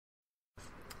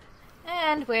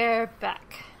And we're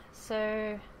back.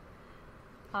 So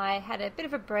I had a bit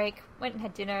of a break, went and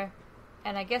had dinner,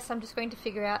 and I guess I'm just going to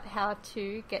figure out how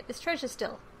to get this treasure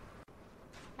still.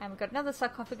 And we've got another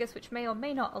sarcophagus which may or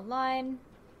may not align.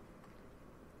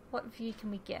 What view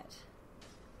can we get?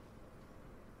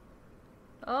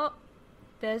 Oh,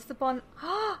 there's the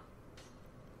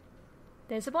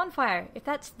there's a bonfire. If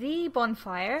that's the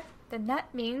bonfire, then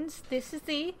that means this is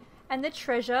the... And the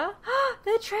treasure.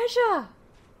 The treasure!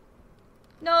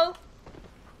 No.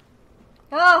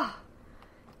 Oh!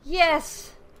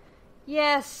 Yes!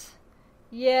 Yes!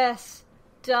 Yes!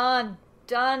 Done!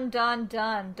 Done, done,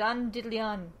 done. Done diddly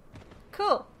on.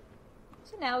 Cool.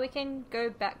 So now we can go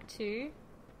back to...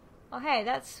 Oh hey,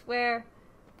 that's where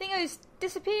Thingo's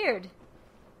disappeared.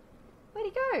 Where'd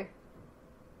he go?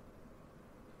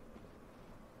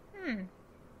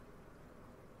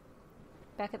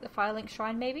 Back at the Firelink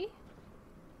Shrine, maybe?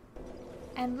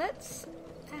 And let's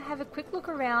have a quick look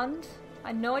around.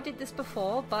 I know I did this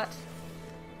before, but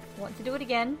I want to do it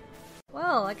again.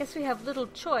 Well, I guess we have little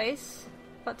choice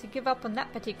but to give up on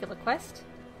that particular quest.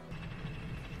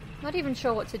 Not even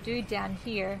sure what to do down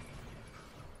here.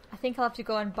 I think I'll have to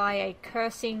go and buy a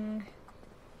cursing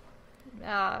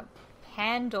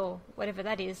hand or whatever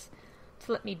that is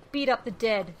to let me beat up the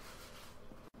dead.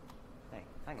 Hey,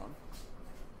 hang on.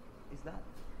 Is that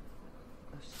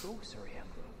a sorcery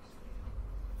emblem?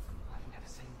 I've never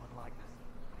seen one like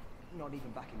that. Not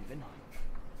even back in Vinheim.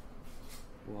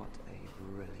 What a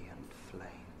brilliant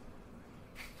flame.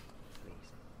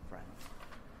 Please, friend,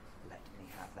 let me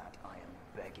have that, I am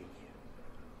begging you.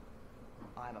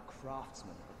 I am a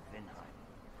craftsman of Vinheim.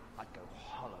 I'd go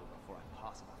hollow before I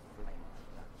pass a flame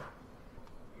like that.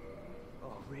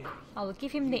 Oh, really? I will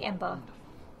give him the ember. Wonderful.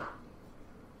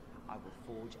 I will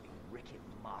forge a Ricket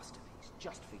masterpiece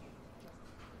just for you.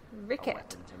 Ricket. A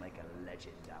weapon to make a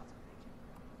legend out of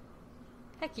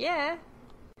it. Heck yeah.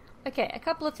 Okay, a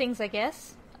couple of things I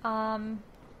guess.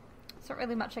 There's not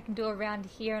really much I can do around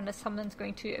here unless someone's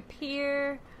going to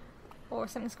appear or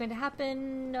something's going to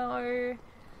happen. No.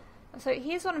 So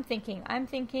here's what I'm thinking. I'm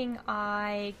thinking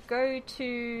I go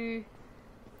to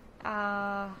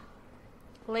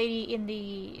lady in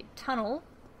the tunnel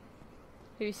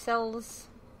who sells...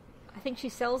 I think she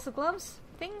sells the gloves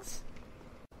things.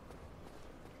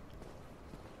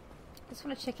 Just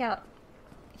want to check out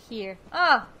here.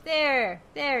 Ah, there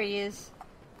he is.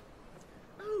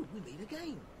 Oh, we meet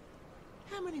again.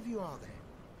 How many of you are there?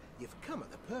 You've come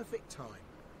at the perfect time.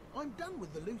 I'm done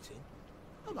with the looting.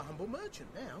 I'm a humble merchant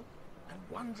now, and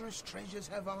wondrous treasures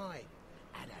have I,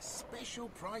 at a special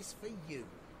price for you.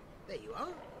 There you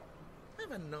are.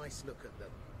 Have a nice look at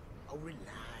them. Oh,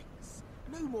 relax.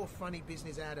 No more funny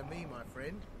business out of me, my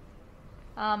friend.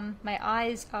 My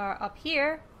eyes are up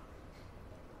here.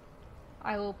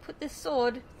 I will put this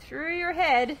sword through your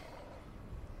head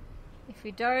if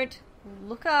you don't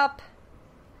look up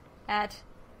at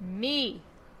me.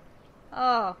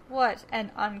 Oh, what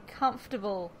an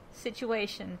uncomfortable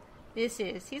situation this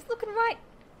is. He's looking right...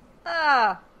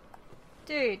 Ah!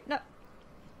 Dude, no...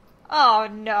 Oh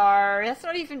no, that's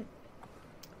not even...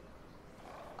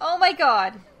 Oh my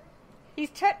god!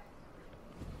 He's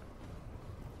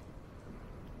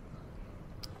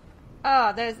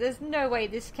Oh, there's no way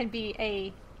this can be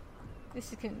a...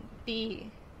 This can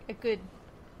be a good...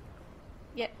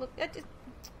 Yeah, look, that just...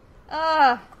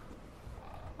 I'll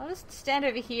just stand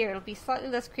over here. It'll be slightly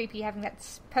less creepy having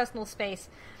that personal space.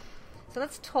 So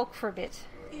let's talk for a bit.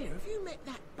 Here, have you met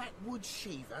that backwoods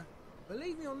Shiva?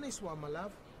 Believe me on this one, my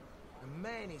love. The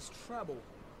man is trouble.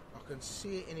 I can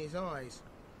see it in his eyes.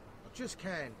 I just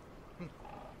can.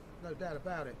 No doubt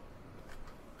about it.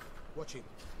 Watch him.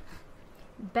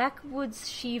 Backwoods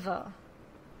Shiva.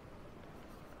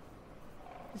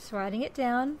 Just writing it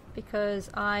down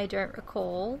because I don't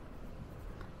recall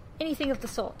anything of the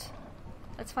sort.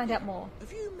 Let's find out more.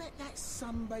 Have you met that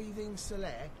sunbathing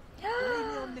Solaire?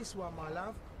 Believe me on this one, my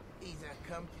love. He's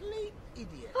a complete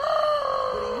idiot.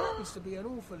 But he happens to be an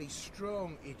awfully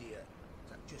strong idiot.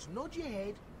 So just nod your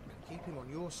head and keep him on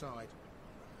your side.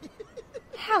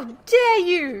 How dare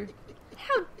you!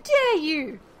 How dare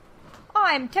you!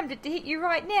 I'm tempted to hit you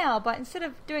right now, but instead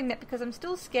of doing that because I'm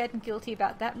still scared and guilty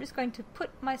about that, I'm just going to put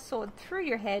my sword through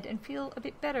your head and feel a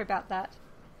bit better about that.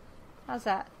 How's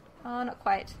that? Oh, not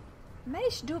quite. I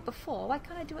managed to do it before. Why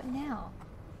can't I do it now?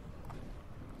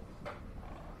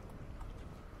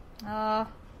 Oh,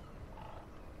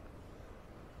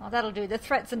 that'll do. The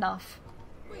threat's enough.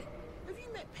 Wait, have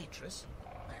you met Petrus?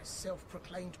 That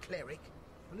self-proclaimed cleric?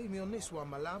 Believe me on this one,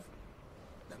 my love.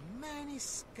 The man is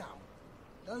scum.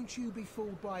 Don't you be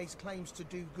fooled by his claims to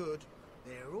do good.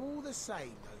 They're all the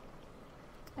same,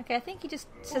 though. Okay, I think he just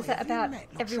says Boy, that have you about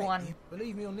met Lautrec everyone. here?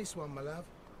 Believe me on this one, my love.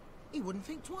 He wouldn't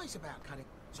think twice about cutting,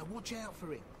 so watch out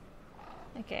for him.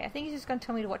 Okay, I think he's just going to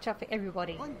tell me to watch out for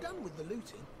everybody. I'm done with the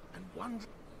looting and wonder.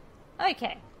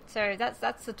 Okay, so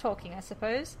that's the talking, I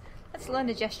suppose. Let's learn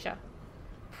a gesture.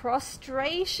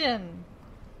 Prostration!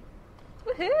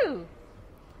 Woohoo!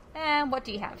 And what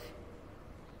do you have?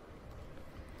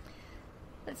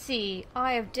 Let's see.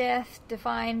 Eye of Death,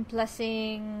 Divine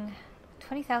Blessing,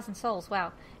 20,000 souls,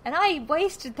 wow. And I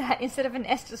wasted that instead of an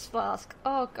Estus Flask.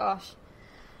 Oh gosh.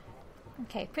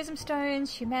 Okay, Prism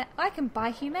Stones, I can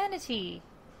buy Humanity.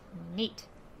 Neat.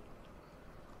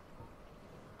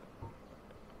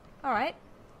 Alright.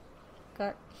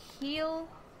 Got Heal.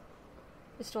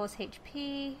 Restores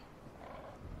HP.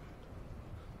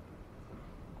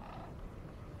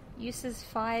 Uses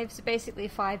 5, so basically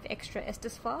 5 extra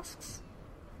Estus Flasks.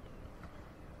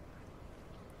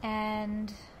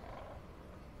 And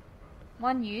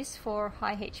 1 use for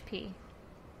high HP.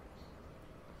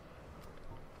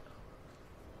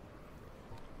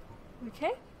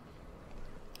 Okay.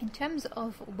 In terms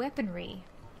of weaponry,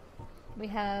 we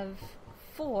have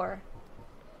 4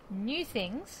 new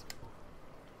things.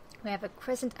 We have a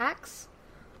Crescent Axe.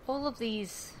 All of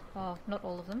these, well, not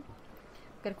all of them.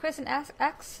 We've got a Crescent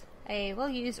Axe, a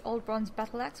well-used old bronze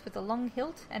battle axe with a long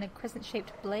hilt and a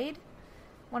crescent-shaped blade.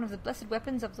 One of the blessed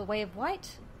weapons of the Way of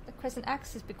White. The Crescent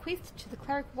Axe is bequeathed to the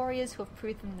cleric warriors who have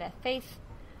proven their faith.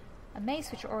 A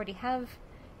mace, which I already have,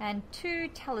 and 2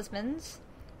 talismans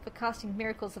for casting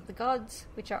miracles of the gods,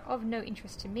 which are of no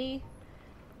interest to me.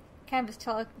 Canvas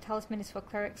talisman is for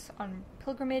clerics on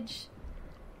pilgrimage.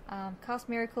 Cast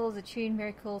miracles, attune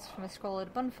miracles from a scroll at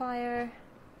a bonfire.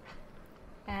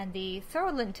 And the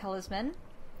Thorolin talisman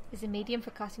is a medium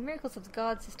for casting miracles of the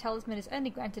gods. This talisman is only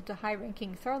granted to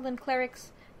high-ranking Thorolin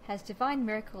clerics. Has divine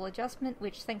miracle adjustment,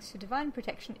 which, thanks to divine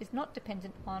protection, is not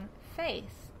dependent on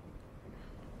faith.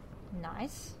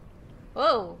 Nice.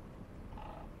 Whoa!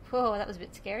 Whoa, that was a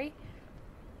bit scary.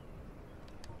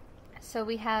 So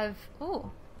we have...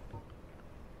 ooh.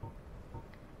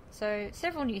 So,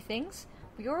 several new things.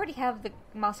 We already have the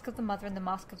Mask of the Mother and the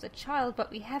Mask of the Child,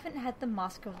 but we haven't had the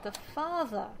Mask of the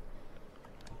Father.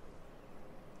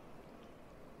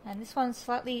 And this one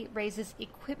slightly raises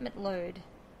equipment load.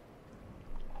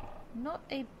 Not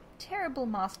a terrible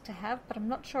mask to have, but I'm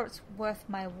not sure it's worth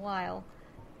my while.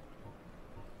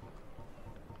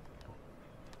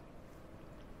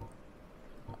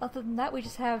 Other than that, we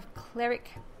just have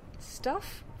cleric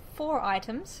stuff. 4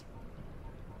 items.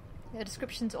 The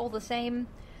description's all the same.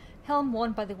 Helm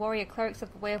worn by the warrior clerics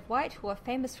of the Way of White, who are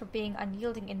famous for being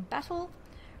unyielding in battle.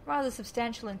 Rather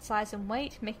substantial in size and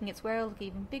weight, making its wearer look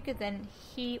even bigger than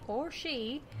he or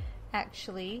she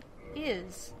actually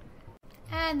is.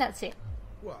 And that's it.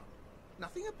 What?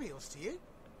 Nothing appeals to you?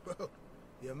 Well,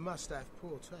 you must have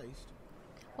poor taste.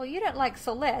 Well, you don't like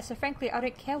Solaire, so frankly I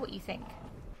don't care what you think.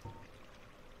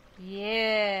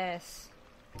 Yes.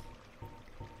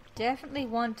 Definitely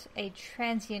want a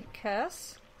transient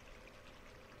curse.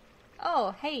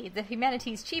 Oh, hey, the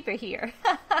humanity's cheaper here.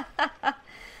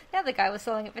 The other guy was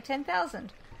selling it for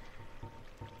 10,000.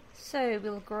 So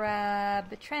we'll grab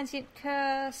the transient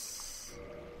curse.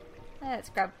 Let's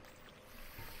grab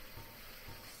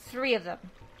 3 of them.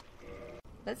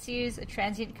 Let's use a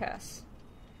transient curse.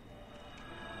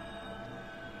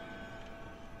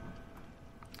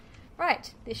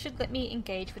 Right, this should let me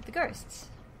engage with the ghosts.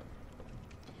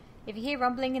 If you hear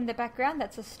rumbling in the background,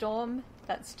 that's a storm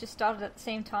that's just started at the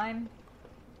same time.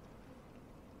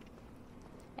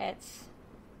 It's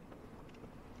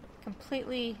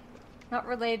completely not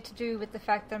related to do with the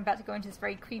fact that I'm about to go into this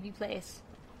very creepy place.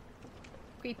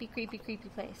 Creepy, creepy, creepy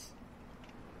place.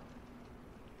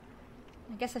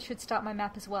 I guess I should start my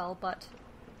map as well, but...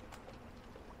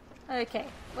 okay,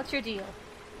 what's your deal?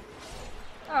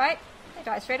 Alright, I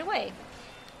die straight away.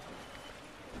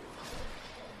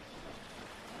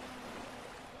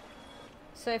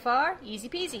 So far, easy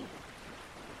peasy.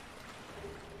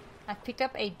 I've picked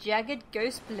up a jagged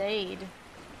ghost blade.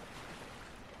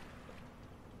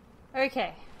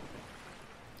 Okay.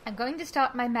 I'm going to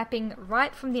start my mapping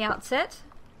right from the outset.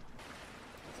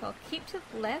 So I'll keep to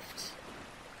the left.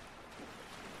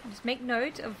 Just make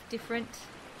note of different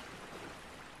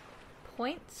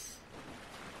points.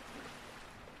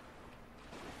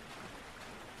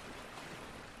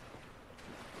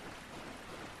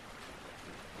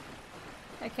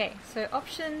 Okay, so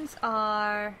options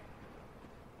are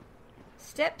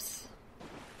steps.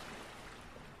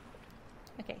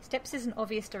 Okay, steps is an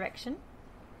obvious direction.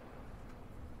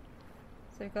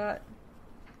 So we've got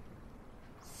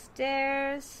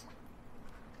stairs.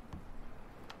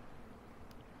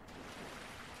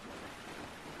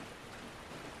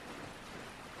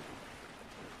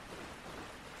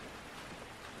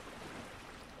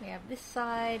 We have this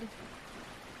side.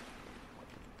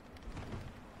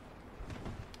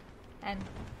 And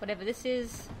whatever this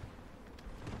is.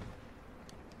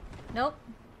 Nope.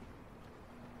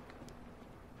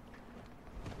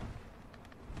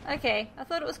 Okay, I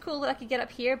thought it was cool that I could get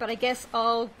up here, but I guess...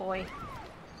 Oh boy.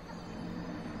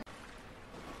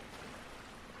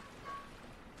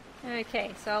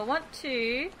 Okay, so I want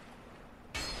to...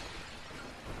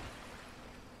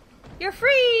 You're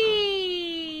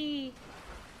free!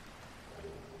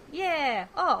 Yeah!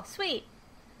 Oh, sweet!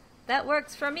 That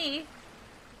works for me.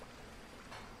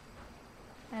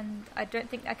 And I don't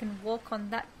think I can walk on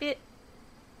that bit.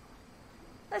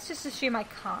 Let's just assume I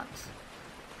can't.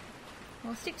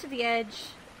 I'll stick to the edge.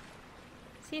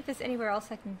 See if there's anywhere else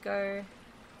I can go.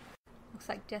 Looks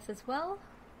like death as well.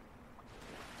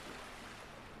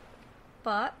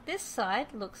 But this side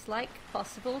looks like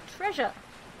possible treasure.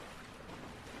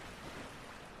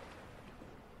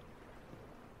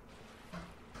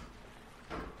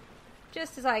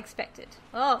 Just as I expected.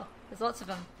 Oh, there's lots of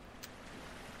them.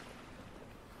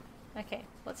 Okay,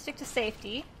 let's stick to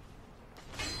safety.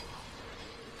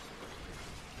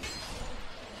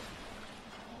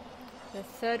 The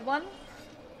third one.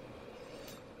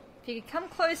 If you could come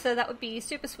closer, that would be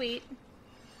super sweet.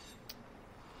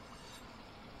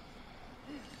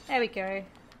 There we go.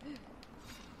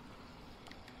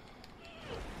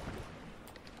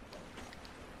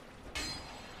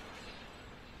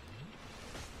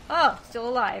 Oh, still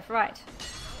alive, right.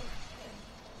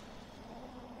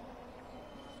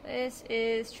 This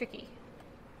is tricky.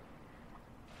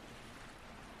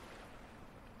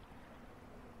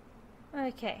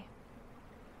 Okay.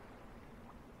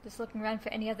 Just looking around for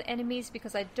any other enemies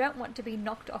because I don't want to be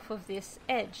knocked off of this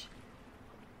edge.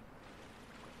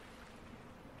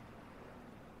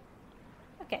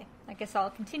 Okay, I guess I'll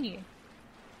continue.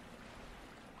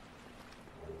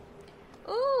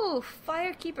 Ooh,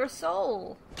 Firekeeper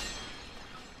Soul.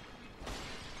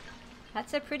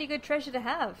 That's a pretty good treasure to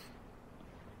have.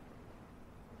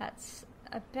 That's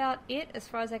about it as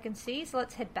far as I can see, so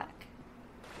let's head back.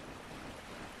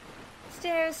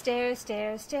 Stairs, stairs,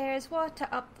 stairs, stairs, water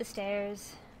up the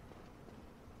stairs.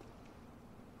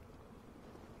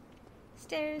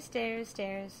 Stairs, stairs,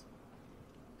 stairs.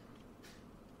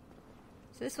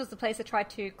 So this was the place I tried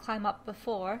to climb up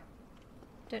before.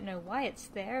 Don't know why it's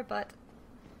there, but...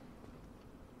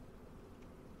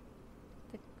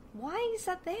 Why is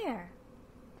that there?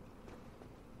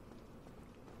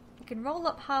 You can roll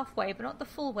up halfway, but not the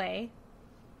full way.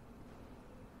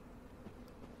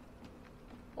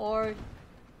 Or...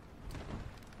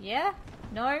 Yeah?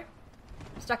 No? I'm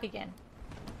stuck again.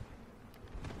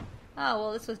 Oh,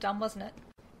 well, this was dumb, wasn't it?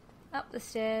 Up the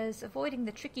stairs, avoiding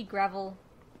the tricky gravel.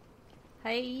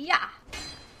 Hey-ya!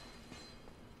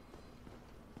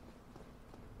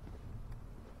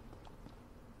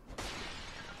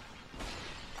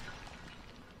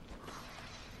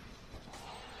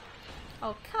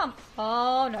 Oh, come...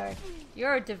 Oh, no.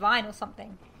 You're a divine or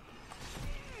something.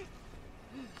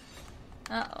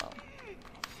 Uh-oh.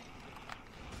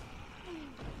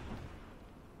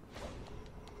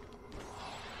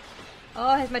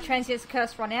 Oh, has my transient's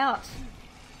curse run out?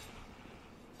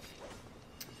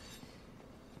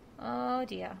 Oh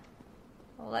dear.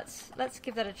 Well, let's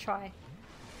give that a try.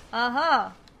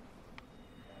 Aha!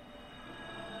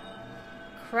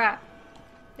 Crap.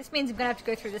 This means I'm gonna have to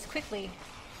go through this quickly.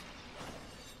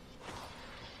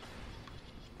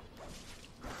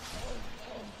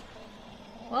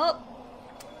 Well,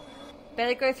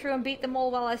 better go through and beat them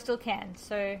all while I still can,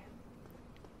 so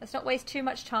let's not waste too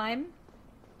much time.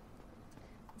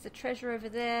 There's a treasure over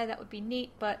there, that would be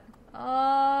neat, but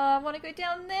I want to go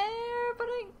down there, but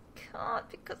I can't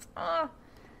because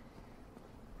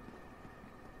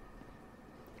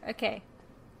Okay.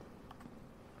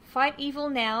 Fight evil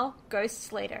now,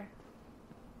 ghosts later.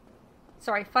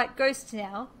 Sorry, fight ghosts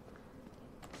now.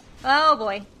 Oh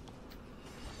boy.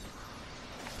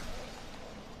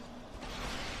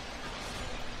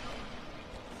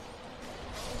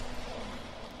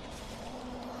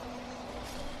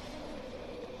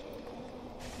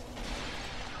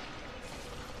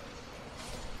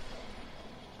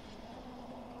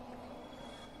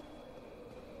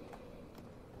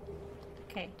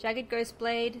 Okay, Jagged Ghost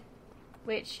Blade,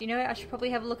 which, you know, I should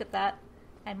probably have a look at that.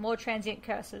 And more transient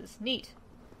curses. Neat.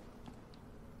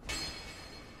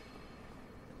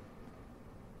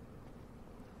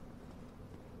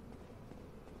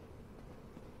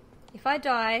 If I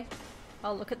die,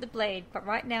 I'll look at the blade, but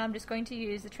right now I'm just going to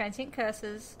use the transient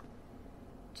curses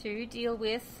to deal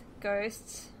with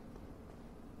ghosts.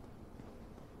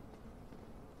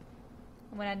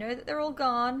 And when I know that they're all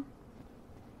gone,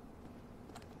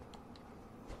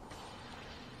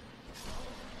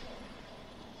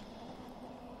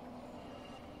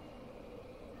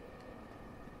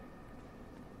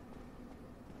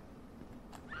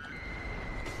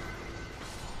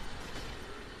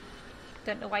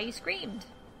 Don't know why you screamed.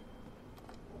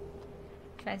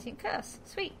 Transient curse.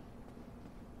 Sweet.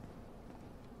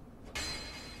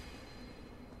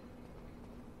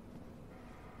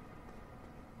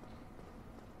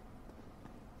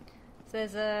 So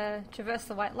there's a traverse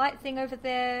the white light thing over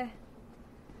there.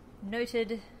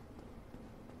 Noted.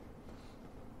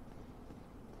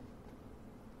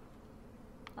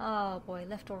 Oh boy,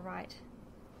 left or right?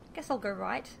 Guess I'll go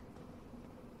right.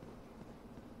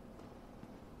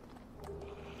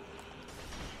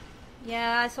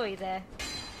 Yeah, I saw you there.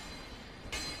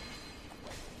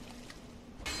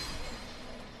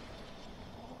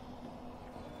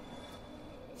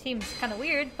 Seems kind of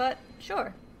weird, but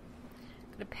sure.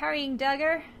 Got a parrying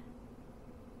dagger.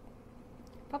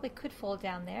 Probably could fall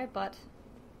down there, but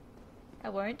I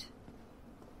won't.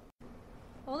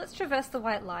 Well, let's traverse the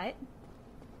white light.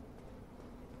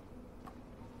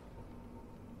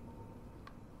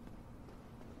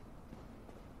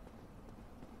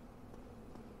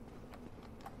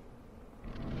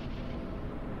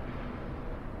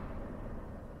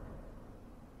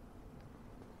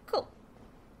 Cool.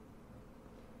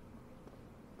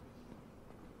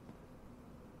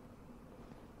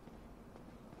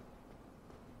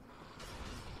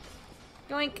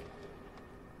 Yoink.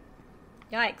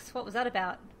 Yikes, what was that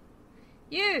about?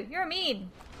 You're mean.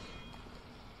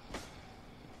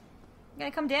 You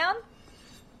gonna come down?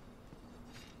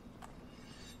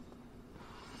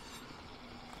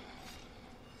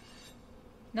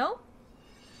 No?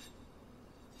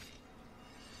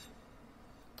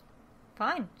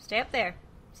 Fine, stay up there.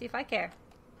 See if I care.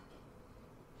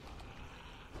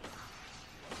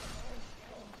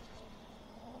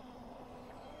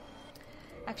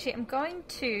 Actually, I'm going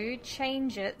to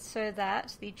change it so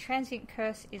that the transient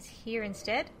curse is here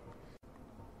instead.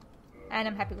 And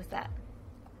I'm happy with that.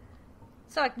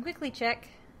 So I can quickly check.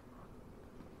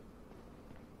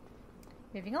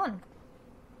 Moving on.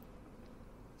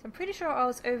 So I'm pretty sure I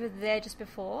was over there just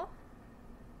before.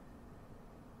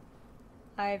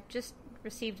 I've just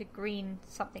received a green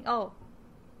something. Oh.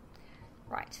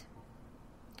 Right.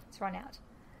 Let's run out.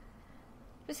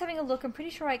 Just having a look, I'm pretty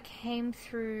sure I came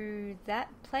through that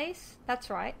place. That's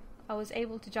right. I was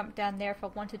able to jump down there if I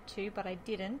wanted to, but I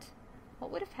didn't.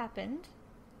 What would have happened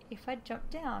if I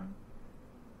jumped down?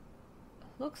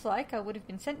 Looks like I would have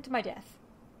been sent to my death.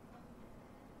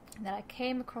 And then I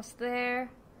came across there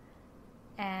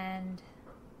and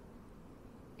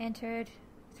entered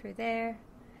through there,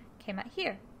 came out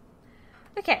here.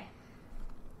 Okay.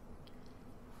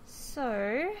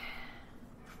 So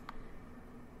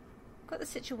got the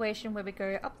situation where we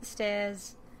go up the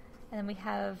stairs and then we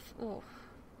have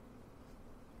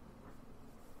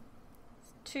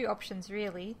two options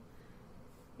really.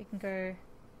 We can go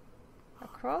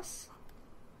across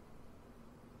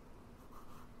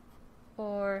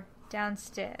or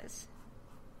downstairs.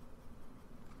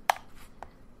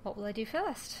 What will I do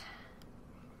first?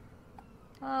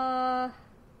 I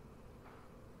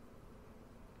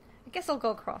guess I'll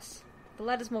go across. The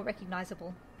ladder's more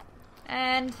recognizable.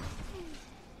 And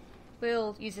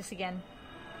we'll use this again.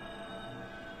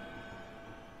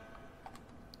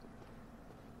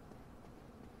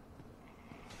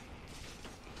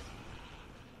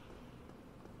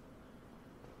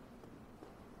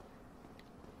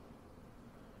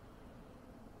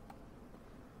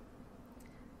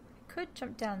 I could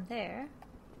jump down there.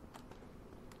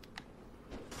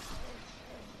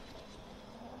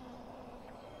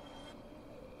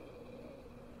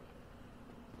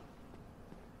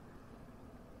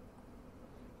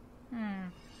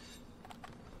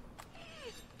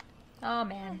 Oh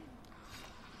man.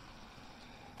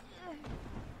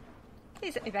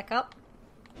 Please let me back up.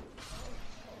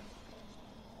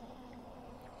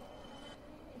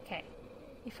 Okay.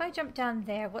 If I jump down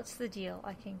there, what's the deal?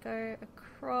 I can go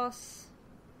across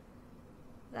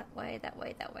that way, that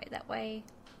way, that way, that way.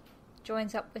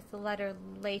 Joins up with the ladder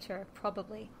later,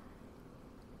 probably.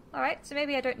 Alright, so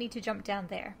maybe I don't need to jump down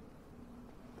there.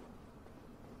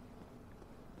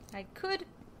 I could,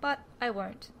 but I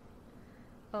won't.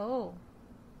 Oh.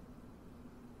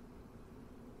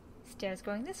 Stairs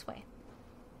going this way.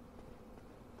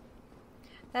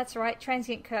 That's right,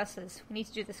 transient curses. We need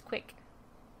to do this quick.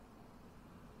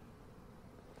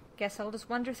 Guess I'll just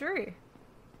wander through.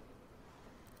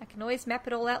 I can always map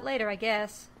it all out later, I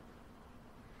guess.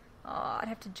 Oh, I'd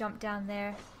have to jump down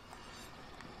there.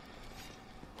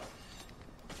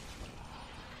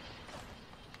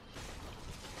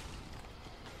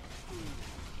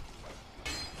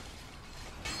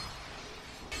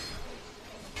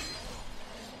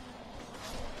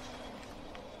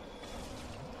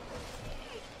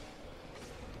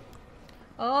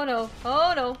 Oh no,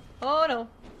 oh no, oh no.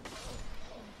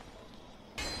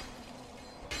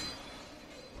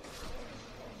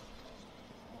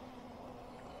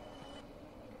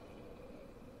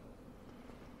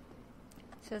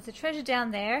 So there's a treasure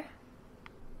down there.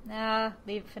 Nah,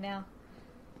 leave it for now.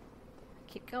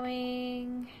 Keep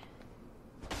going.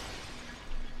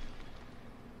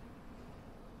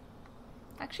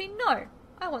 Actually, no.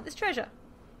 I want this treasure.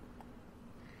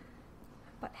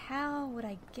 But how would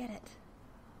I get it?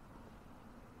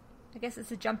 I guess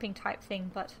it's a jumping type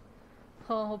thing, but...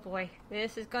 oh boy,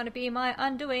 this is going to be my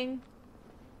undoing.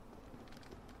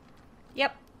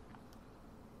 Yep.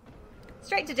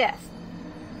 Straight to death.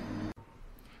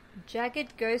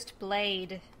 Jagged Ghost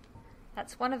Blade.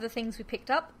 That's one of the things we picked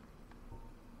up.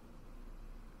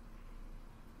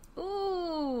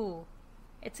 Ooh!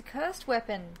 It's a cursed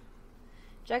weapon.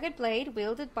 Jagged Blade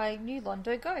wielded by new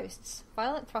Londo ghosts.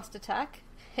 Violent thrust attack.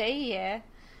 Hey yeah.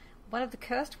 One of the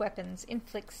cursed weapons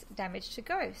inflicts damage to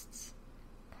ghosts.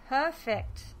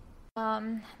 Perfect.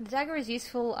 The dagger is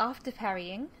useful after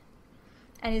parrying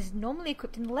and is normally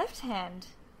equipped in the left hand.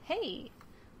 Hey!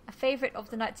 A favourite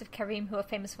of the Knights of Karim who are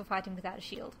famous for fighting without a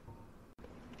shield.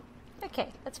 Okay,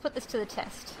 let's put this to the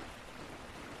test.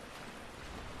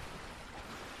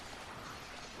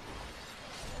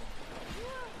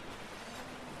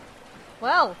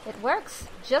 Well, it works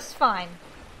just fine.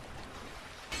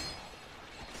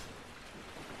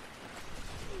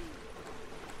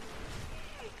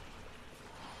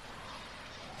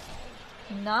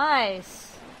 Nice.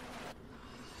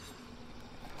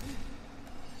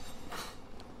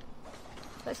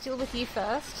 Let's deal with you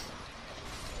first.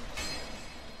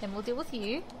 Then we'll deal with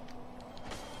you.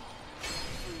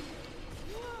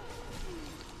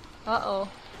 Uh-oh.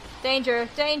 Danger,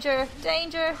 danger,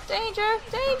 danger, danger,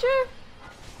 danger!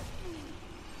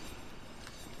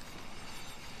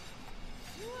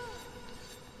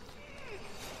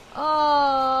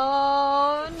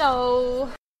 Oh,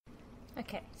 no.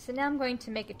 Okay, so now I'm going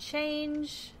to make a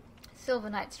change.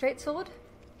 Silver Knight Straightsword.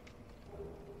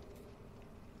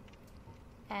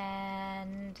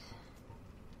 And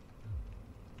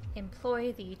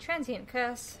employ the Transient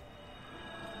Curse.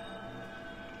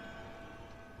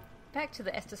 Back to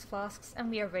the Estus Flasks, and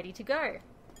we are ready to go.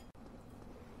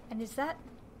 And is that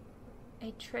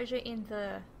a treasure in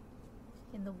the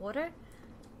water?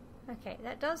 Okay,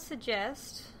 that does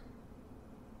suggest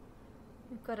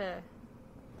we've got a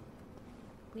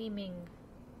gleaming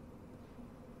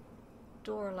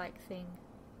door-like thing.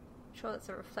 I'm sure that's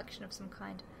a reflection of some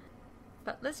kind.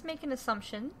 But let's make an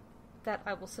assumption that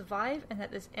I will survive and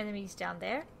that there's enemies down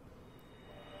there.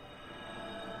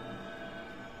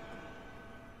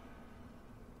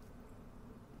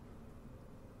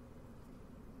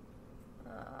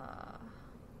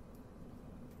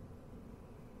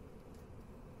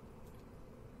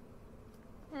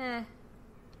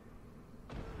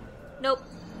 Nope.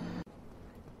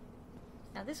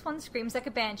 Now this one screams like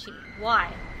a banshee.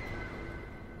 Why?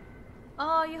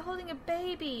 Oh, you're holding a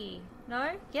baby.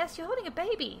 No? Yes, you're holding a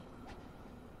baby.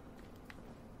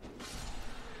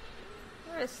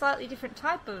 You're a slightly different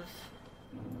type of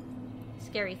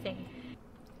scary thing.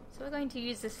 So we're going to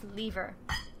use this lever.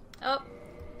 Oh,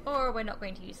 or we're not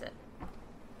going to use it.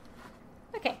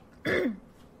 Okay. I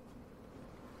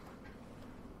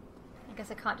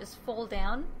guess I can't just fall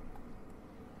down.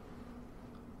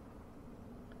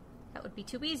 That would be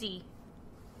too easy.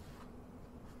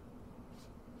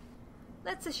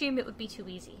 Let's assume it would be too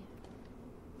easy.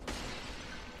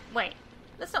 Wait,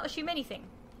 let's not assume anything.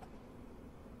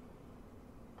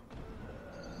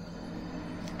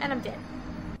 And I'm dead.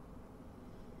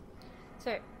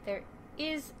 So, there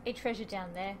is a treasure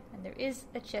down there, and there is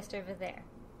a chest over there.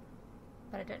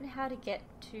 But I don't know how to get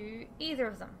to either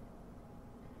of them.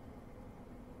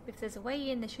 If there's a way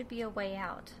in, there should be a way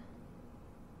out.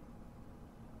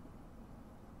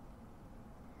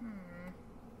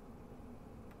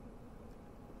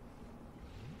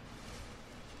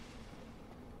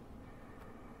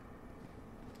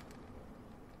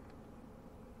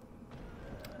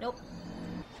 Nope.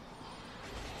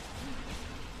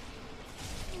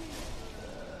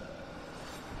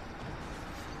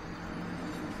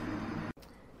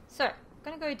 So, I'm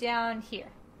gonna go down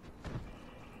here.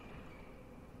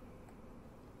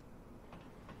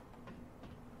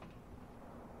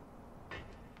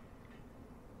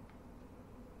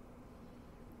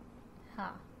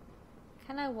 Huh.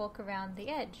 Can I walk around the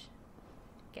edge?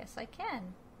 Guess I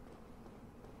can.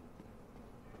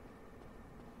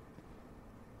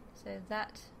 So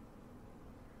that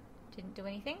didn't do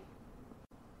anything.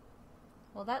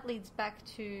 Well, that leads back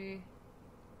to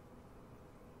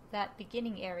that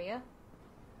beginning area.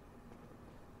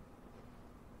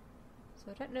 So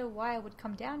I don't know why I would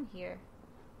come down here.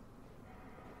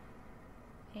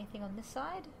 Anything on this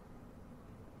side?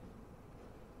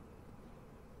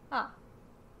 Ah.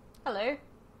 Hello.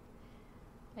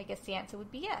 I guess the answer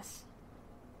would be yes.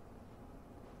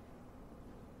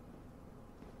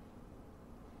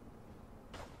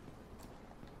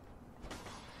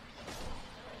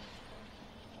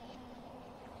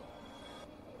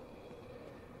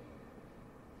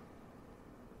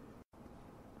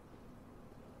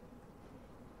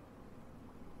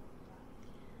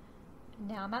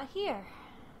 Now I'm out here.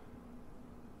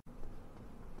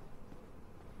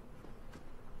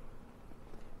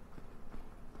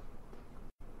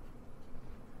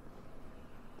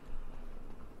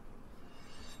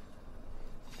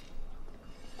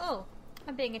 Oh,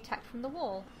 I'm being attacked from the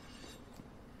wall.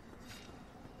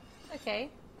 Okay.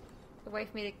 A way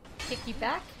for me to kick you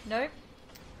back? Nope.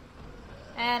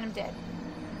 And I'm dead.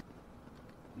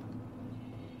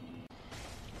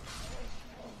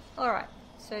 Alright,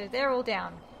 so they're all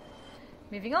down.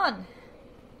 Moving on.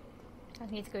 I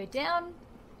need to go down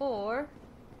or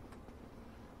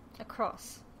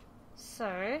across.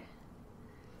 So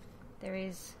there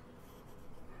is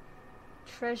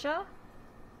treasure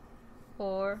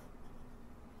or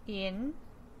in,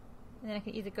 and then I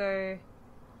can either go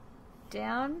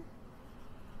down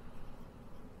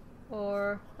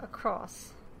or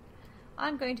across.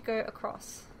 I'm going to go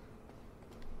across.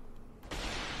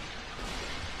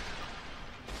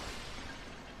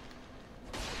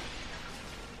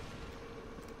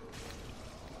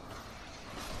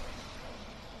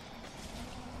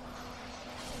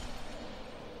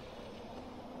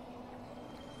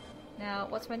 Now,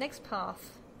 what's my next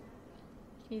path?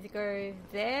 You can either go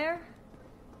there,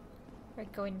 or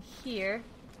go in here,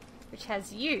 which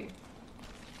has you.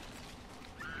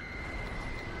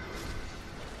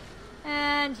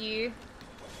 And you.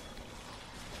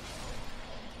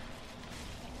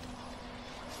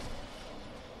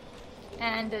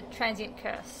 And a transient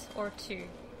curse, or two.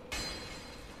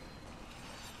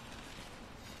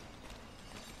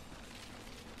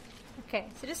 Okay,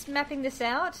 so just mapping this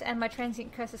out, and my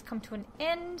transient curse has come to an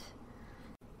end.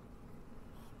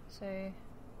 So,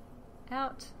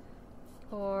 out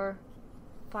or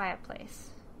fireplace.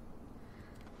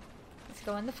 Let's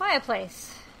go in the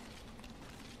fireplace.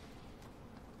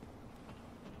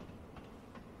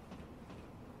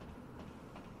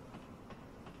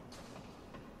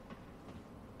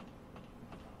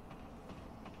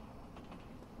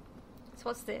 So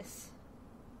what's this?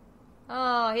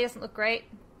 Oh, he doesn't look great.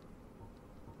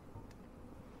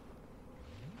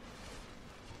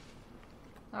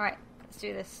 Alright, let's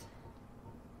do this.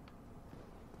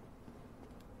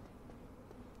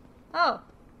 Oh.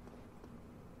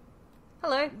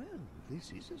 Hello. Well,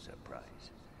 this is a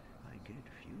surprise. I get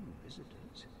few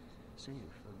visitors, save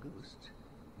for ghosts.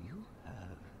 You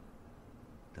have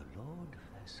the Lord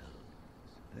Vessel.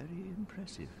 Very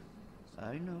impressive.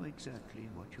 I know exactly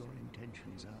what your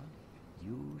intentions are.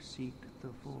 You seek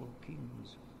the four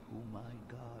kings whom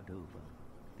I guard over.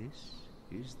 This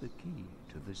is the key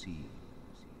to the seal.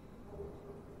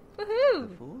 Woohoo!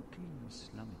 The four kings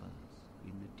slumber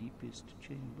in the deepest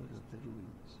chamber of the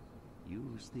ruins.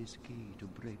 Use this key to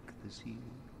break the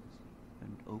seal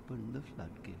and open the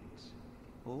floodgates.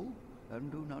 Oh,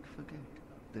 and do not forget,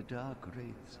 the dark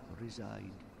wraiths reside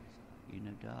in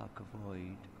a dark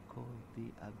void called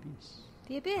the Abyss.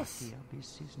 The Abyss. But the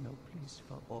Abyss is no place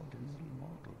for ordinary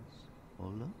mortals.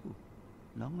 Although,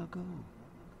 long ago,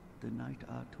 the knight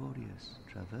Artorius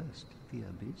traversed the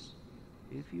Abyss.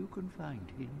 If you can find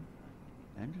him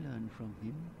and learn from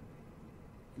him,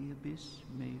 the Abyss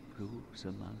may prove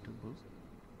surmountable.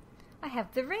 I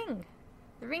have the ring.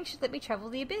 The ring should let me travel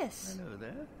the Abyss. Hello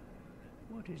there.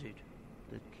 What is it?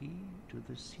 The key to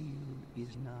the seal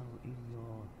is now in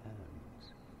your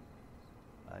hands.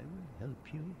 I will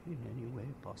help you in any way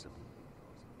possible.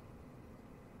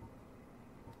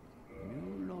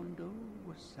 New Londo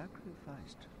was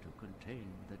sacrificed to contain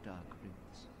the Dark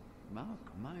Wraiths.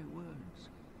 Mark my words,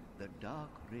 the Dark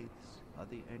Wraiths are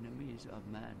the enemies of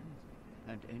man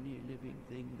and any living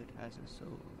thing that has a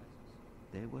soul.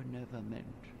 They were never meant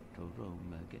to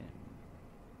roam again.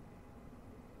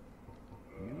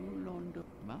 New Londo,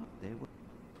 Mark, they were...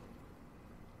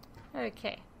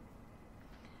 Okay.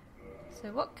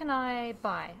 So what can I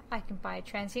buy? I can buy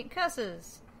transient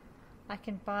curses. I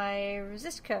can buy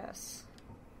resist curse.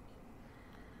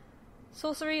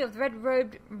 Sorcery of the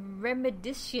Red-Robed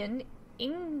Remedician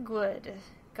Ingwood,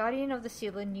 Guardian of the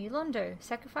Seal in New Londo.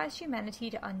 Sacrifice humanity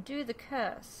to undo the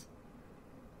curse.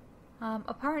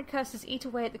 Apparent curses eat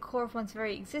away at the core of one's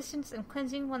very existence, and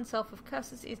cleansing oneself of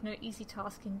curses is no easy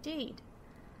task indeed.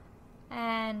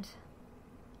 And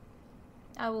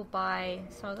I will buy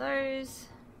some of those.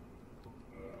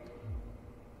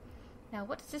 Now,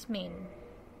 what does this mean?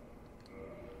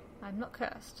 I'm not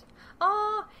cursed.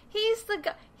 Oh, he's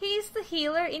the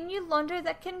healer in New Londo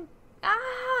that can...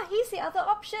 Ah, he's the other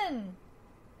option.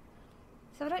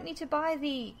 So I don't need to buy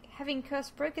the having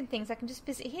cursed broken things. I can just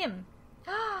visit him.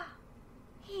 Ah,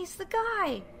 he's the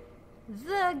guy.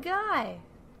 The guy.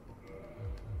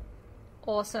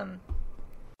 Awesome.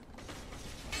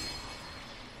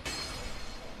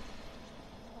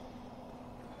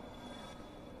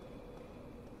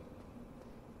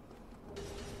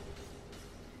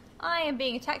 I am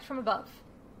being attacked from above.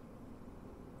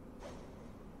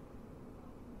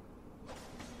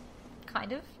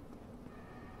 Kind of.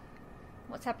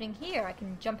 What's happening here? I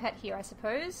can jump out here, I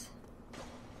suppose.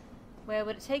 Where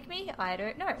would it take me? I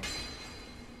don't know.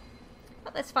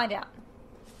 But let's find out.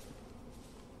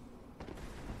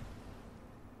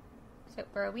 So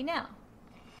where are we now?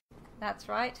 That's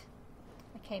right.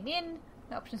 I came in,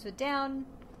 my options were down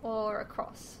or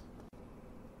across.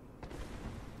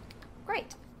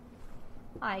 Great.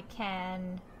 I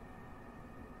can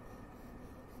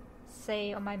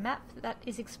say on my map that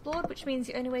is explored, which means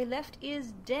the only way left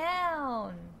is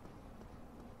down.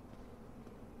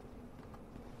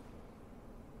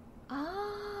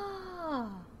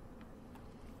 Ah.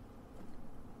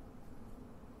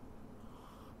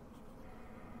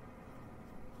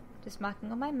 Just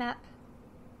marking on my map.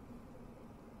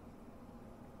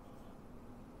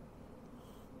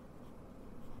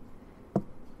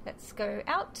 Let's go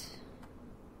out.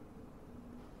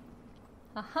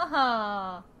 Ha ha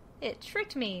ha! It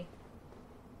tricked me.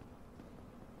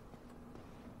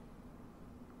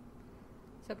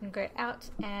 So I can go out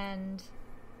and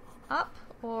up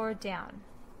or down.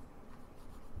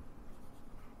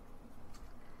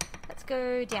 Let's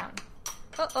go down.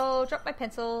 Uh-oh, dropped my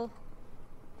pencil.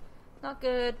 Not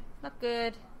good, not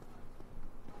good.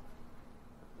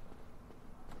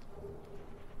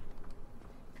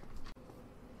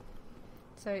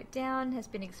 So down has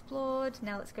been explored.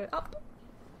 Now let's go up.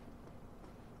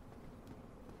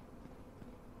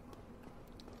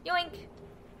 Yoink!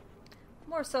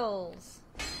 More souls.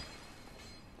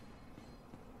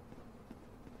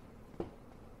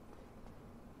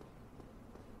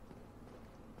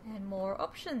 And more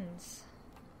options.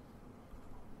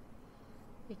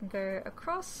 We can go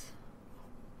across,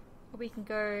 or we can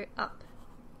go up.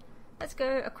 Let's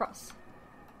go across.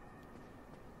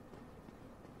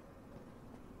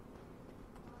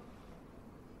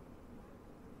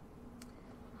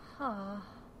 Huh.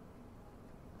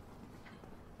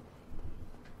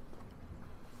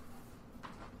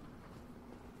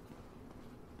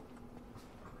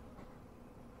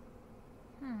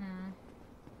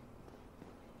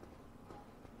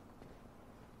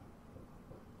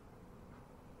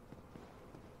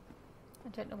 I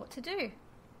don't know what to do.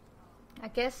 I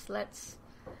guess let's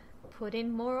put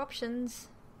in more options.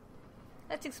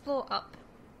 Let's explore up.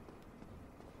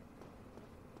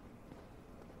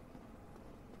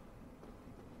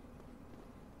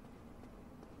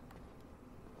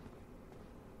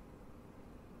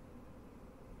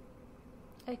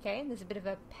 Okay, there's a bit of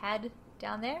a pad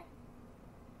down there.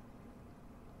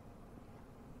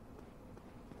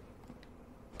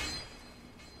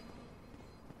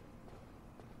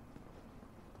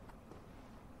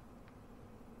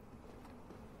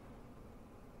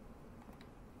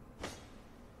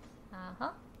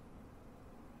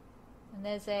 And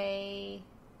there's a...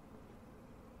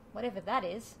 whatever that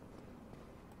is.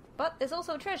 But there's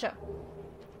also a treasure.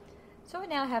 So I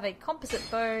now have a composite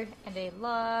bow and a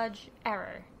large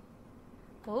arrow.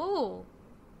 Ooh!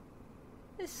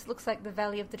 This looks like the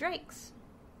Valley of the Drakes.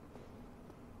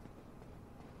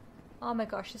 Oh my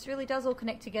gosh, this really does all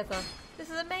connect together. This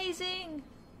is amazing!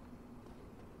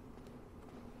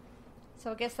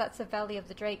 So I guess that's a Valley of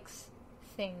the Drakes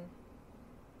thing.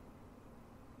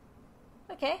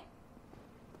 Okay.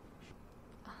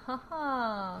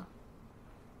 Haha.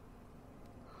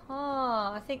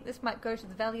 I think this might go to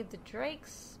the Valley of the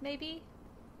Drakes, maybe?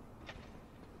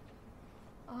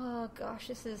 Oh gosh,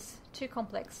 this is too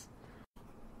complex.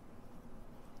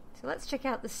 So let's check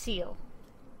out the seal.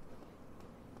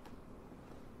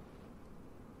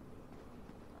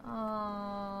 Oh,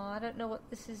 I don't know what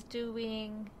this is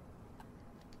doing.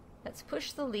 Let's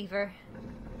push the lever.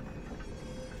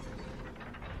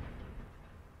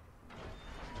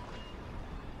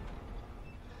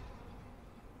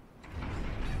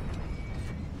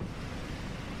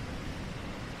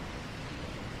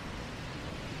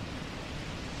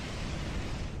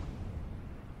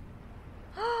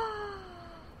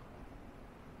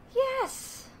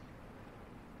 Yes!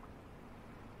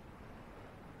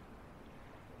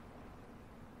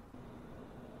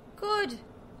 Good.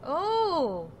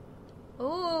 Oh!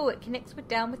 Oh, it connects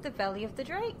down with the Valley of the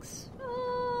Drakes.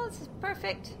 Oh, this is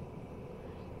perfect.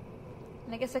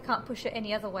 And I guess I can't push it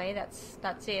any other way,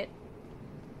 that's it.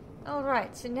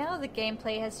 Alright, so now the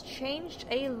gameplay has changed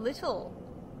a little.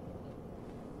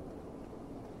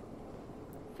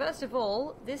 First of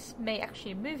all, this may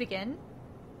actually move again.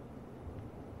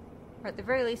 Or at the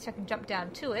very least I can jump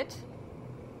down to it.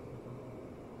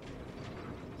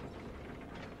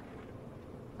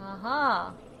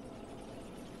 Aha!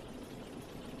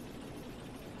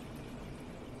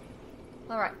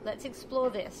 Alright, let's explore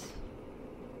this.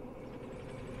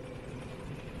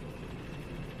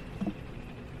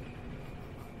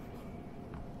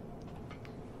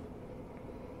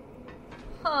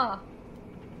 Huh.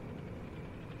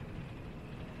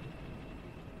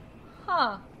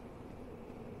 Huh.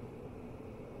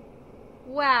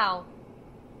 Wow.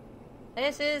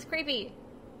 This is creepy.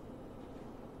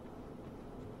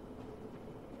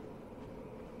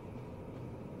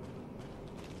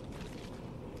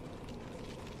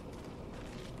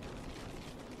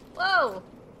 Whoa!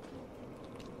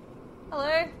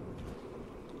 Hello?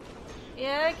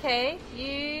 Yeah, okay.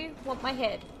 You want my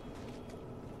head.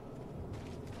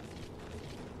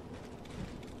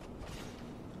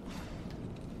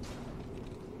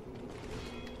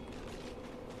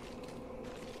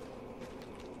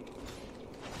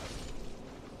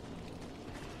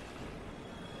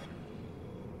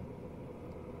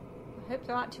 I hope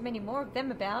there aren't too many more of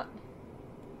them about.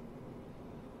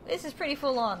 This is pretty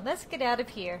full on. Let's get out of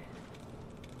here.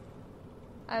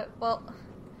 Well,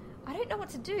 I don't know what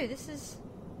to do. This is...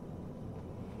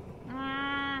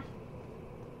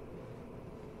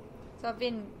 So I've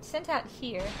been sent out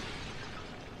here.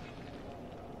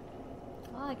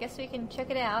 Well, I guess we can check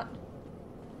it out.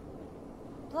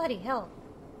 Bloody hell.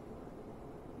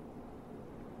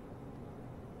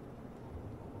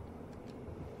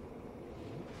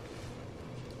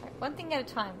 Right, one thing at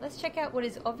a time. Let's check out what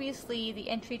is obviously the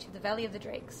entry to the Valley of the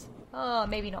Drakes. Oh,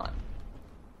 maybe not.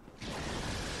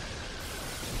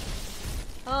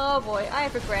 Oh boy, I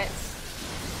have regrets.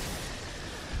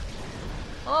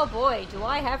 Oh boy, do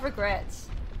I have regrets.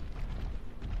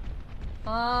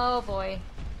 Oh boy.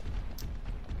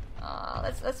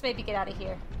 Let's maybe get out of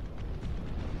here.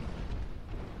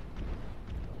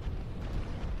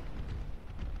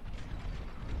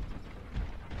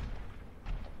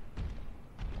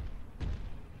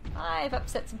 I've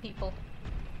upset some people.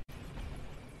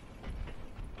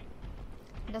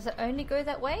 Does it only go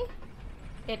that way?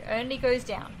 It only goes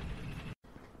down.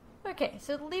 Okay,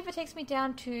 so the lever takes me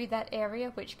down to that area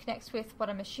which connects with what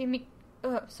I'm assuming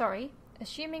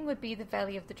would be the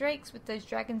Valley of the Drakes with those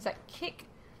dragons that kick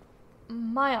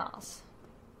my ass.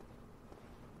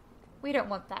 We don't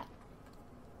want that.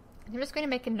 I'm just going to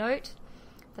make a note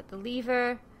that the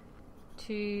lever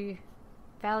to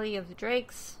Valley of the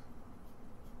Drakes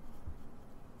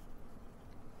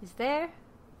is there.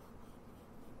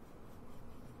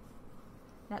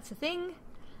 That's the thing.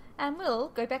 And we'll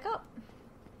go back up.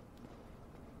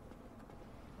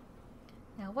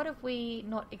 Now, what have we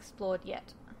not explored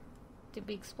yet? Did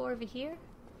we explore over here?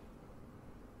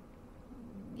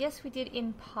 Yes, we did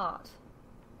in part.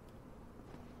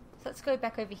 So let's go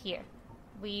back over here.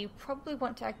 We probably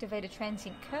want to activate a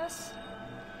transient curse.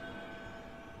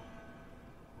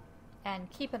 And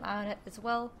keep an eye on it as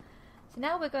well. So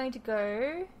now we're going to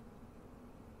go...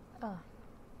 Oh.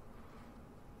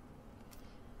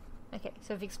 Okay,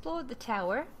 so we've explored the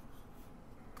tower.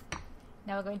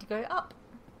 Now we're going to go up.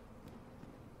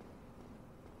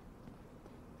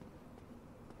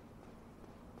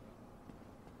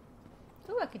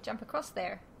 Ooh, I could jump across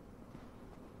there.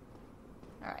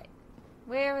 Alright.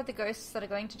 Where are the ghosts that are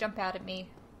going to jump out at me?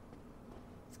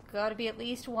 It's gotta be at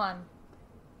least one.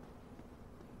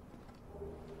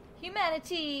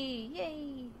 Humanity!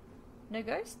 Yay! No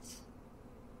ghosts?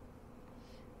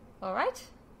 Alright.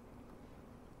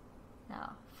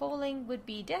 Now, falling would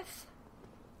be death.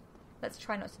 Let's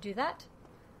try not to do that.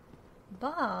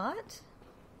 But,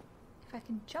 if I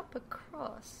can jump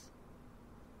across,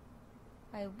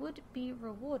 I would be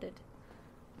rewarded.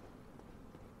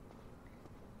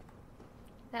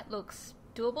 That looks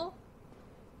doable.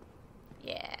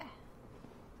 Yeah.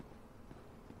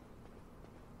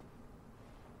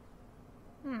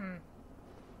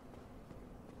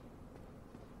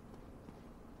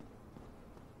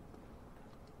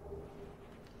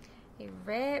 A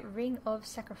rare ring of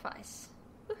sacrifice.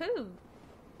 Woohoo!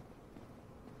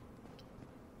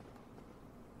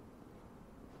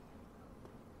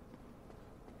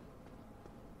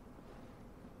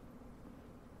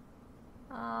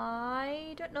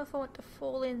 I don't know if I want to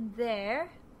fall in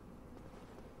there.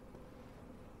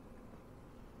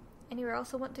 Anywhere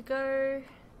else I want to go?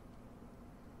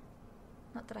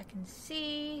 Not that I can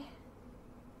see.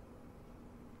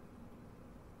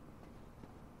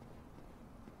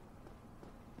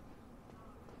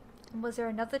 And was there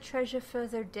another treasure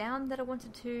further down that I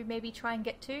wanted to maybe try and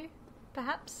get to?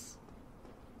 Perhaps?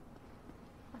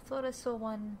 I thought I saw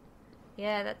one.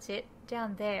 Yeah, that's it.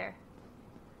 Down there.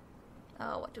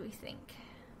 Oh, what do we think?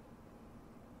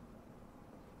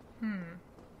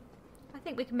 I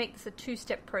think we can make this a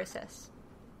two-step process.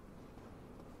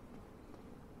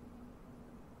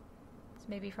 So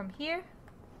maybe from here.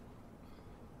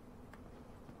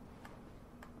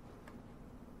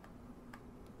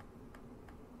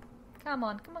 Come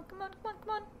on, come on, come on, come on, come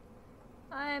on.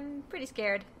 I'm pretty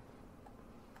scared.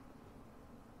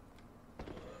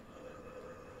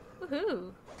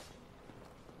 Woohoo!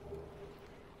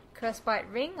 Curse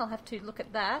bite ring, I'll have to look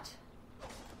at that.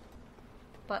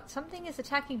 But something is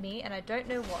attacking me and I don't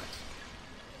know what.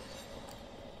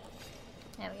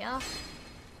 There we are.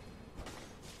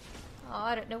 Oh,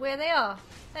 I don't know where they are.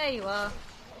 There you are.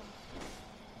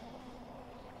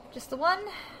 Just the one.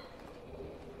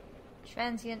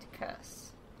 Transient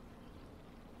curse.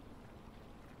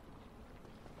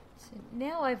 So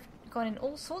now I've gone in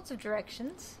all sorts of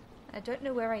directions. I don't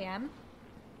know where I am.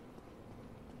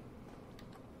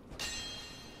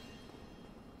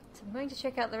 So I'm going to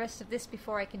check out the rest of this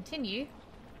before I continue.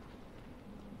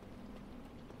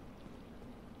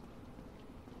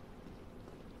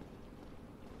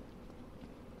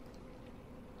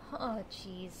 Oh,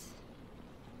 jeez.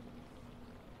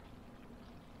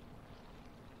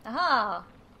 Aha!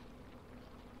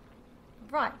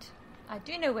 Right. I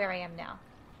do know where I am now.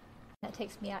 That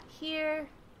takes me out here,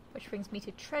 which brings me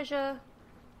to treasure.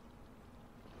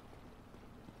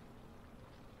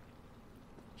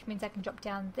 Which means I can drop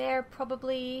down there,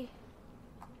 probably.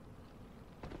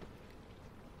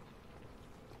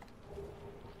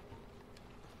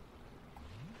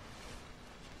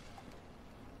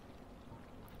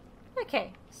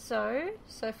 Okay, so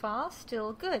far,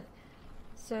 still good.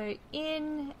 So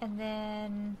in, and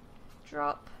then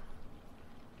drop.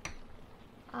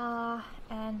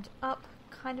 And up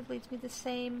kind of leads me the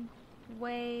same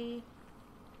way.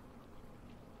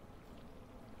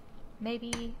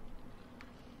 Maybe.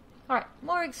 Alright,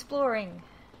 more exploring.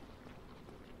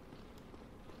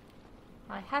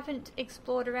 I haven't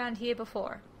explored around here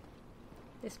before.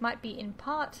 This might be in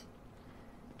part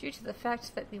due to the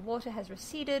fact that the water has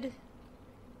receded.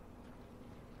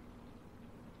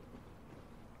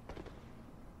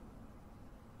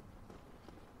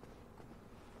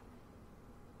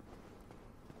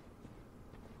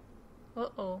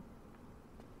 Uh-oh.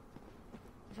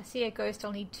 If I see a ghost,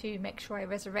 I'll need to make sure I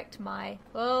resurrect my...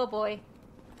 Oh boy.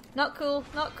 Not cool,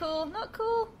 not cool, not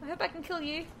cool. I hope I can kill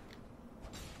you.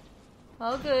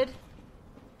 Oh, good.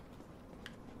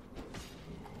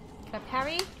 Can I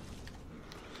parry?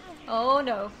 Oh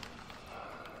no.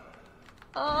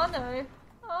 Oh no.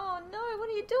 Oh no, what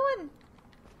are you doing?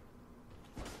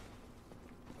 I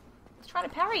was trying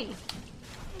to parry.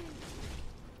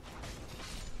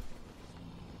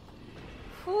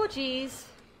 Oh jeez.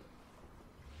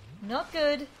 Not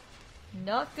good.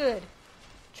 Not good.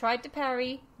 Tried to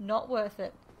parry, not worth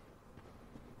it.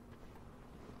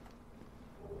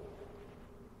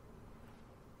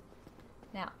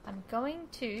 Now, I'm going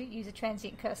to use a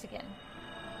transient curse again.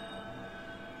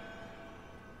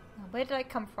 Now, where did I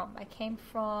come from? I came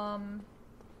from...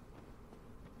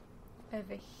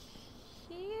 over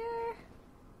here?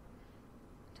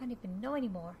 Don't even know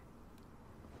anymore.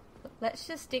 Look, let's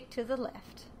just stick to the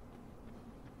left.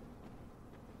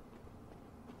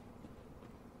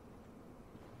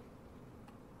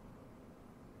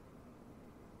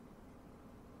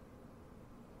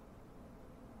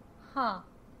 Huh.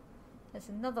 There's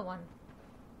another one.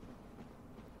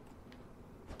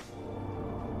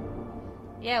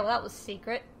 Yeah, well that was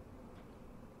secret.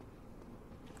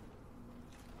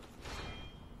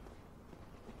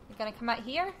 You're gonna come out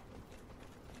here?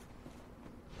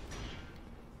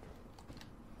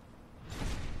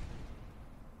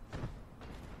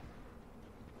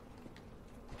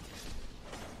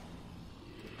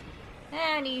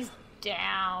 And he's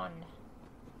down.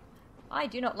 I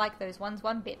do not like those ones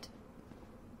one bit.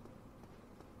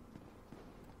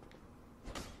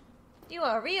 You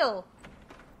are real!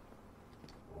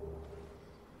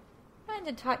 And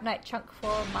a Titanite chunk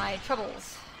for my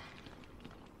troubles.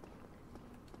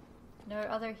 No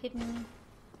other hidden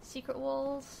secret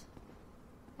walls.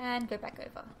 And go back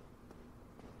over.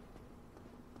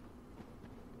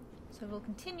 So we'll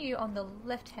continue on the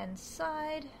left-hand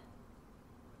side.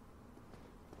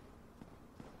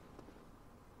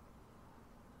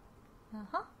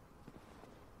 Uh-huh.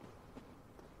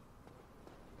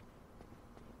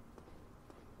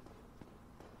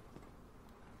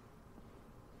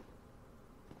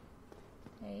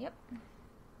 Yep.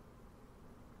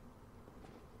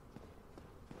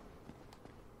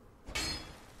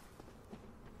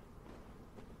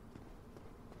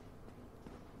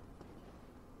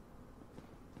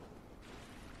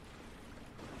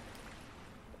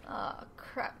 Oh,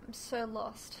 crap. I'm so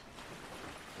lost.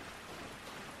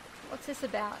 What's this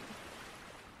about?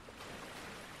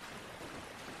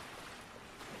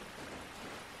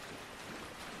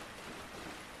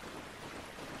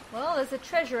 Well, there's a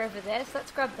treasure over there, so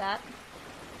let's grab that.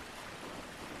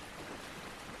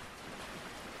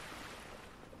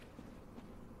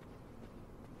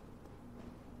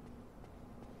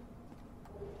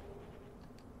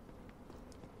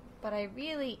 But I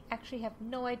really actually have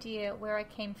no idea where I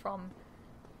came from.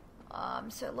 Oh, I'm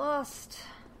so lost.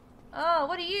 Oh,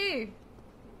 what are you?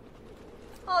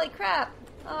 Holy crap.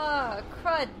 Oh,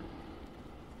 crud.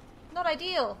 Not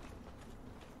ideal.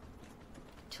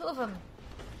 2 of them.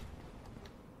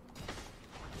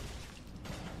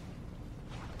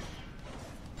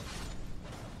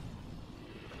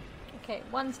 Okay,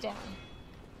 1's down.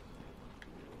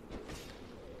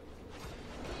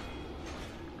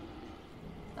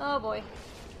 Oh boy.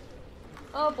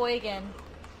 Oh boy again.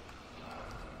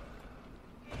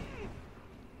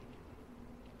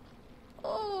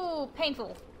 Oh,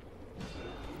 painful.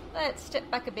 Let's step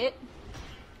back a bit.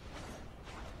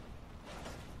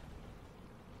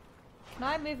 Can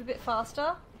I move a bit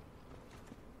faster?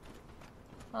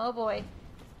 Oh boy.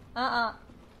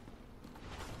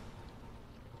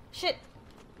 Shit.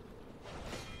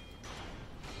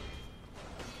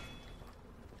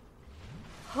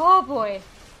 Oh boy.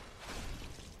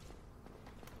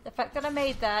 The fact that I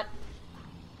made that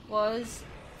was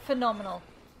phenomenal.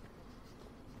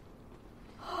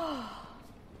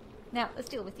 Now, let's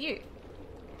deal with you.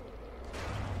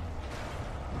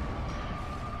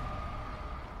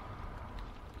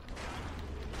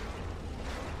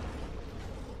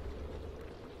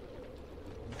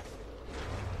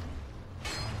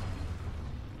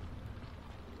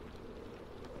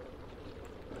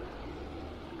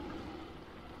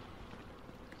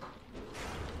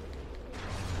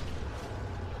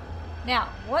 Now,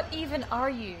 what even are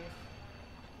you?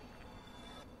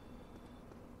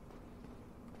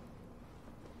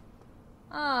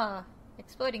 Ah,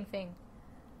 exploding thing.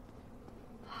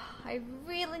 I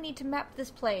really need to map this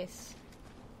place.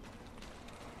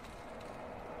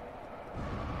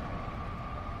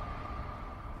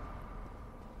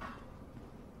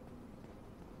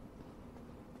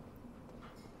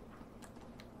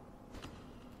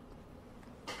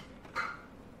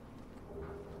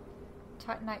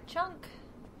 Titanite chunk.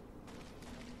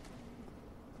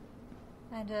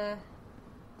 And a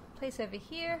place over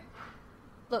here.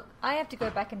 Look, I have to go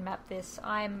back and map this.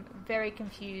 I'm very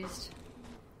confused.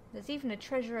 There's even a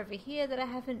treasure over here that I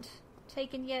haven't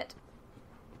taken yet.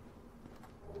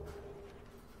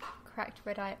 Cracked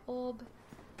red eye orb.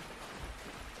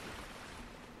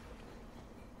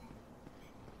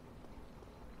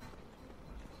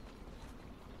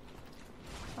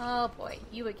 Oh boy,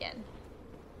 you again.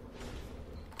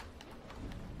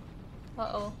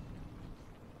 Uh-oh.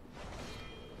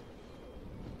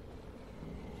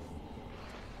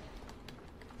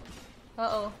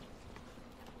 Uh-oh.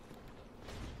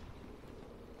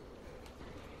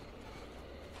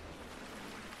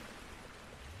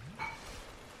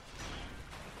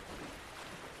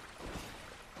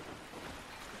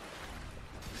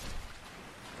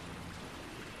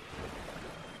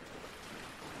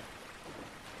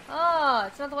 Oh,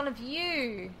 it's another one of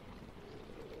you.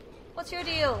 What's your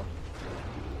deal?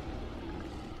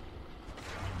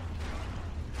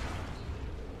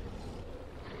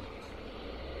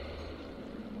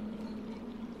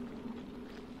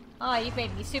 Ah, you've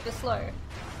made me super slow.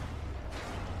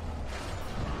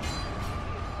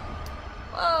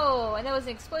 Whoa, and there was an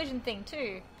explosion thing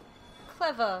too.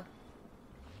 Clever.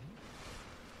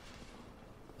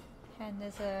 And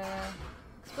there's a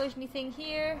explosion-y thing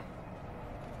here.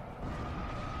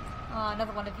 Ah,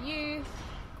 another one of you.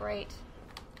 Great.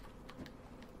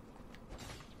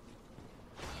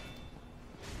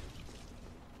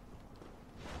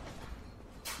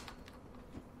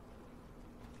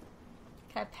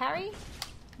 Can I parry?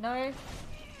 No.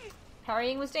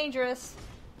 Parrying was dangerous.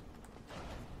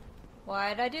 Why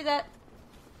did I do that?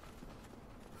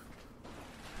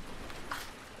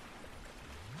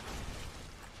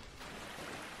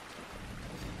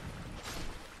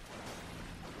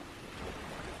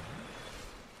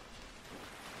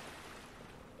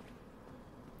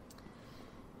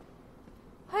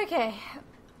 Okay.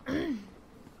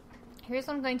 Here's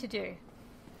what I'm going to do.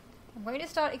 I'm going to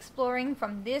start exploring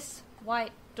from this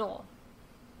white door.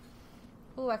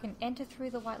 Ooh, I can enter through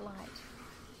the white light.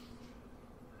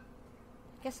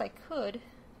 Guess I could.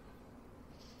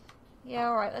 Yeah,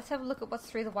 alright, let's have a look at what's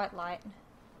through the white light.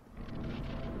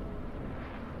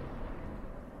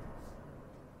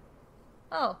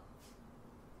 Oh.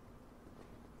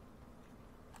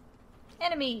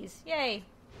 Enemies! Yay!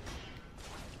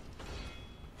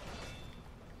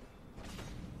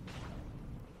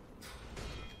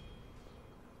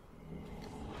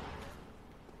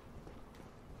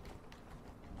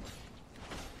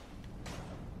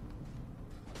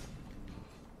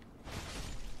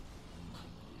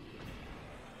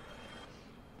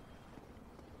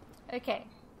 Okay,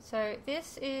 so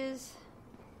this is...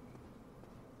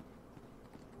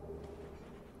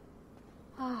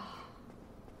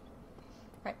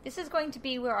 Right, this is going to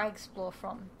be where I explore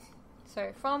from.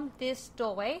 So from this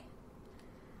doorway,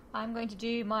 I'm going to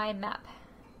do my map.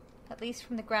 At least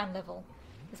from the ground level.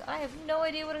 Because I have no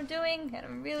idea what I'm doing, and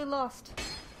I'm really lost.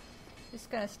 Just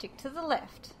gonna stick to the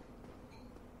left.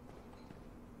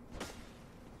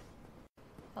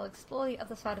 I'll explore the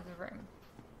other side of the room.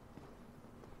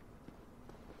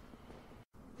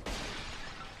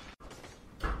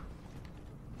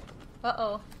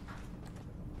 Uh-oh.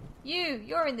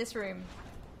 You're in this room.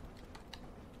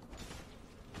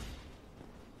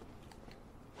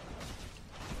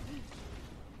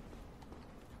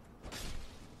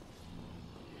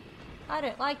 I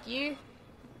don't like you.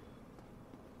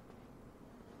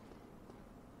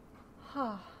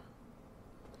 Well,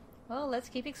 let's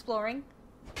keep exploring.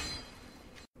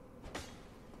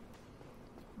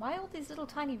 Why all these little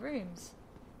tiny rooms?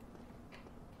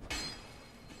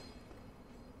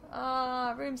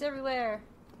 Rooms everywhere.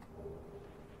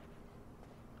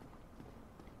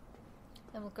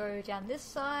 Then we'll go down this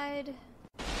side.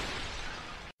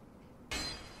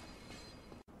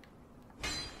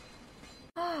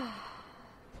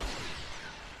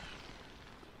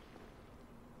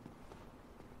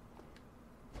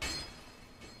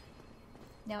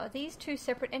 Now, are these two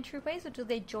separate entryways or do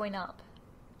they join up?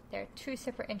 There are two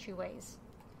separate entryways.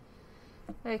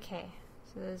 Okay,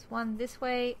 so there's one this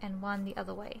way and one the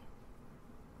other way.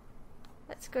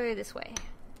 Let's go this way.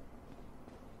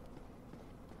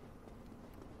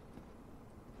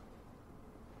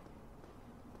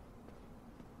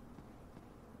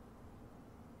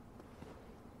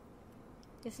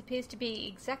 This appears to be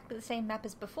exactly the same map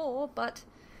as before, but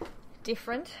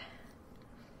different.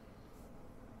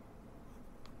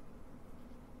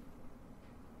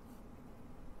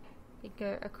 You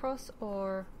go across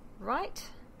or right.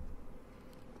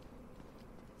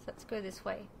 So let's go this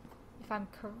way. If I'm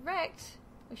correct,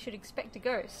 we should expect a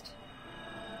ghost.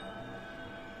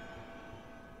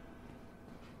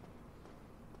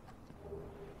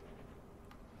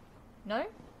 No?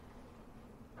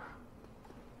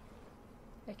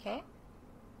 Okay.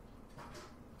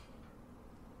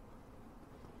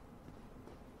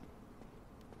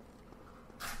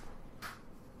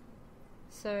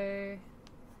 So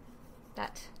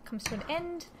that comes to an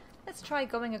end. Let's try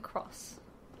going across.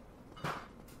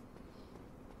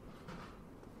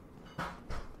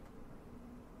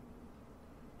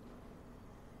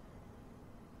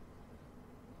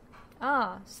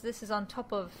 Ah, so this is on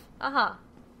top of... Aha!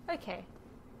 Okay.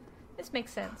 This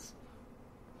makes sense.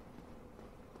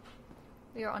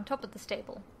 We are on top of the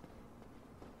stable.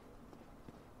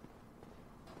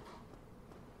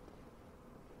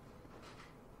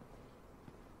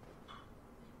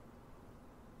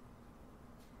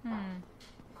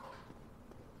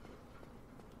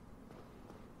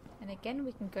 And again,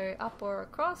 we can go up or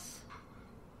across.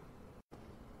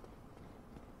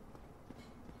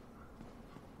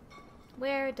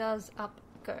 Where does up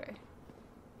go?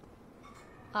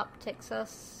 Up takes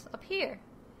us up here.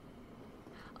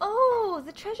 Oh,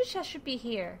 the treasure chest should be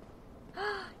here.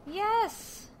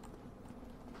 Yes!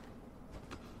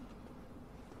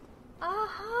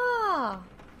 Aha!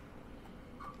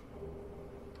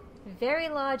 Very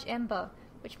large ember,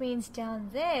 which means down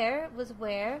there was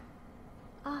where...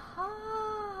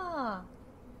 Aha!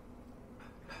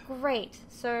 Great.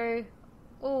 So,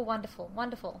 oh, wonderful,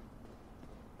 wonderful.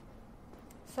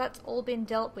 So that's all been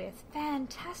dealt with.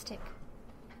 Fantastic.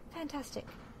 Fantastic.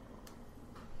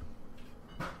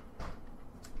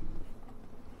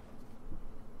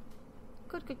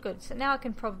 Good, good, good. So now I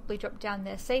can probably drop down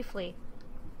there safely.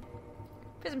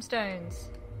 Prism stones.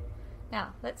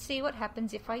 Now, let's see what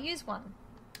happens if I use one.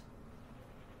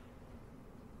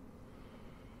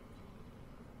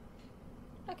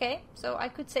 Okay, so I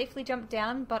could safely jump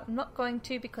down, but I'm not going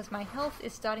to because my health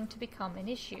is starting to become an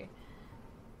issue.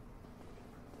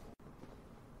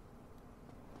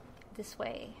 This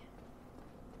way.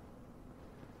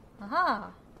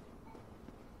 Aha!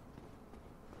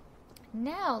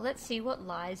 Now let's see what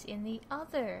lies in the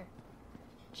other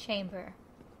chamber.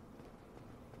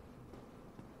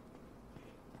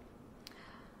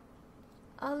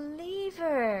 A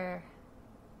lever!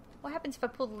 What happens if I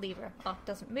pull the lever? Oh, it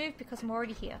doesn't move because I'm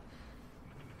already here.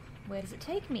 Where does it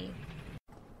take me?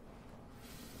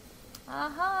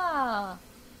 Aha!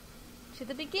 To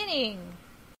the beginning.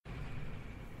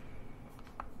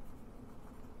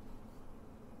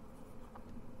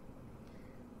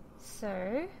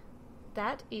 So,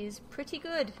 that is pretty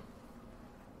good.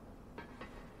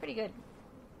 Pretty good.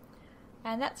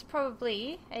 And that's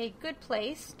probably a good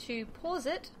place to pause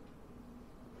it,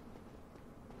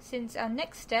 since our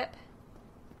next step,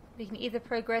 we can either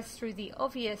progress through the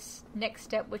obvious next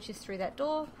step, which is through that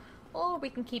door, or we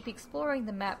can keep exploring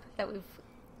the map that we've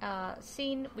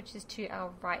seen, which is to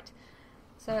our right.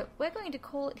 So we're going to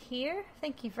call it here.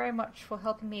 Thank you very much for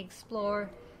helping me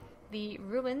explore the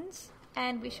ruins,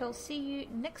 and we shall see you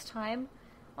next time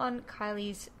on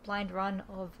Kylie's blind run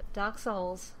of Dark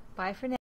Souls. Bye for now.